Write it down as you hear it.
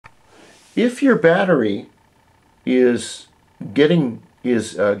if your battery is getting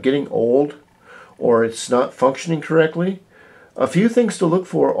old, or it's not functioning correctly, a few things to look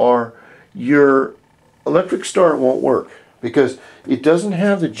for are your electric start won't work because it doesn't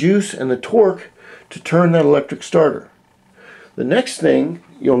have the juice and the torque to turn that electric starter. The next thing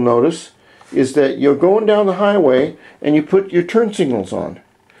you'll notice is that you're going down the highway and you put your turn signals on.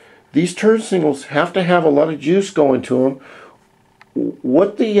 These turn signals have to have a lot of juice going to them.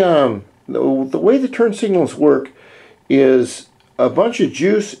 What the way the turn signals work is a bunch of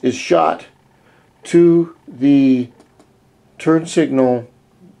juice is shot to the turn signal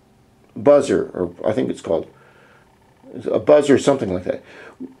buzzer, or I think it's called a buzzer or something like that.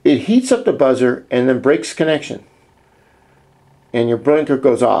 It heats up the buzzer and then breaks connection, and your blinker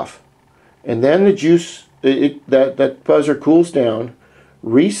goes off, and then the juice, that buzzer cools down,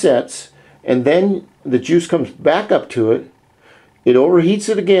 resets, and then the juice comes back up to it. It overheats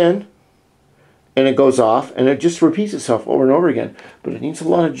it again, and it goes off, and it just repeats itself over and over again. But it needs a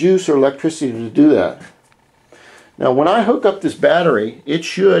lot of juice or electricity to do that. Now, when I hook up this battery, it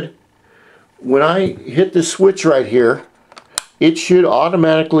should, when I hit the switch right here, it should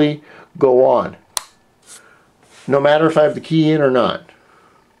automatically go on, no matter if I have the key in or not.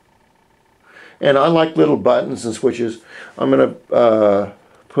 And I like little buttons and switches. I'm going to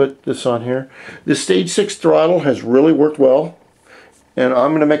put this on here. This stage 6 throttle has really worked well, and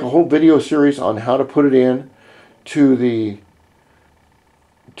I'm going to make a whole video series on how to put it in to the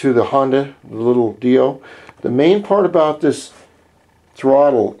Honda, the little Dio. The main part about this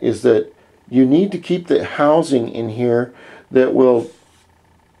throttle is that you need to keep the housing in here that will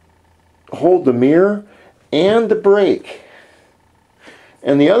hold the mirror and the brake.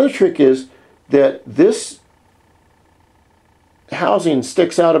 And the other trick is that this housing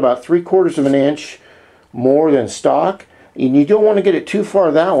sticks out about 3/4 of an inch more than stock, and you don't want to get it too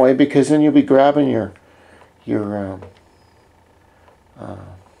far that way because then you'll be grabbing your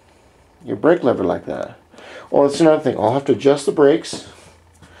brake lever like that. Well, that's another thing. I'll have to adjust the brakes,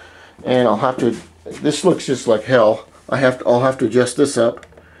 and I'll have to. This looks just like hell. I'll have to adjust this up,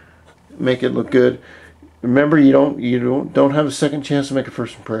 make it look good. Remember, you don't have a second chance to make a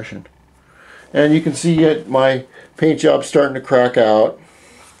first impression. And you can see it, my paint job's starting to crack out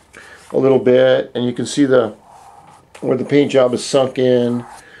a little bit, and you can see where the paint job is sunk in,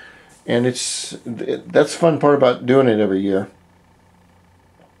 and that's the fun part about doing it every year.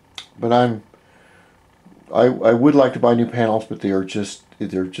 But I would like to buy new panels, but they're just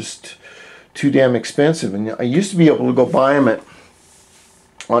too damn expensive. And I used to be able to go buy them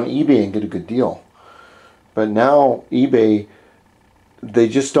on eBay and get a good deal, but now eBay, they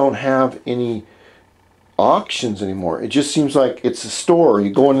just don't have any auctions anymore. It just seems like it's a store. You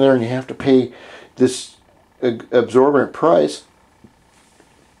go in there and you have to pay this exorbitant price,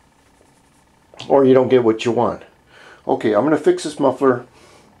 or you don't get what you want. Okay, I'm going to fix this muffler,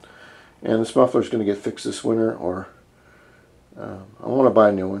 and this muffler is going to get fixed this winter, or I want to buy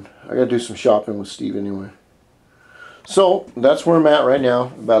a new one. I got to do some shopping with Steve anyway. So that's where I'm at right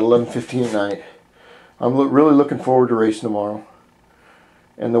now, about 11:15 at night. I'm really looking forward to racing tomorrow.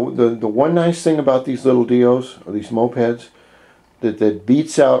 And the one nice thing about these little Dios, or these mopeds, that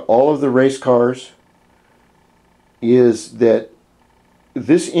beats out all of the race cars, is that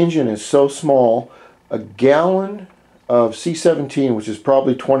this engine is so small. A gallon of C17, which is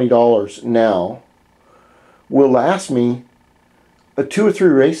probably $20 now, will last me 2 or 3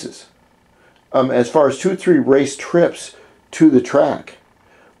 races. As far as 2 or 3 race trips to the track.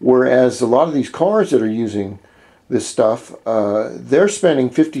 Whereas a lot of these cars that are using this stuff, they're spending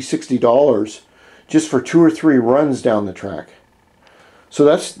 $50, $60 just for 2 or 3 runs down the track. So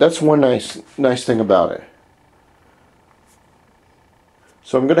that's one nice thing about it.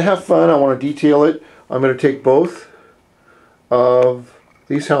 So I'm going to have fun. I want to detail it. I'm going to take both of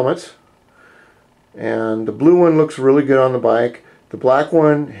these helmets, and the blue one looks really good on the bike. The black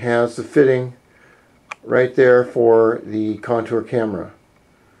one has the fitting right there for the contour camera,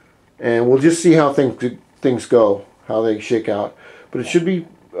 and we'll just see how things go, how they shake out. But it should be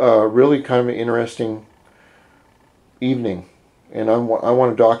really kind of an interesting evening, and I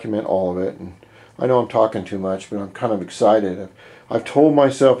want to document all of it. And I know I'm talking too much, but I'm kind of excited. I've told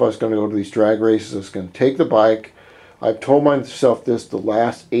myself I was going to go to these drag races. I was going to take the bike. I've told myself this the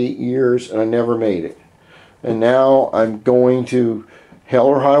last 8 years, and I never made it. And now I'm going to, hell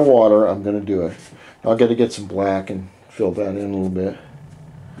or high water, I'm going to do it. I'll got to get some black and fill that in a little bit.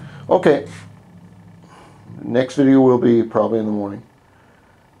 Okay. Next video will be probably in the morning.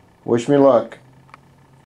 Wish me luck.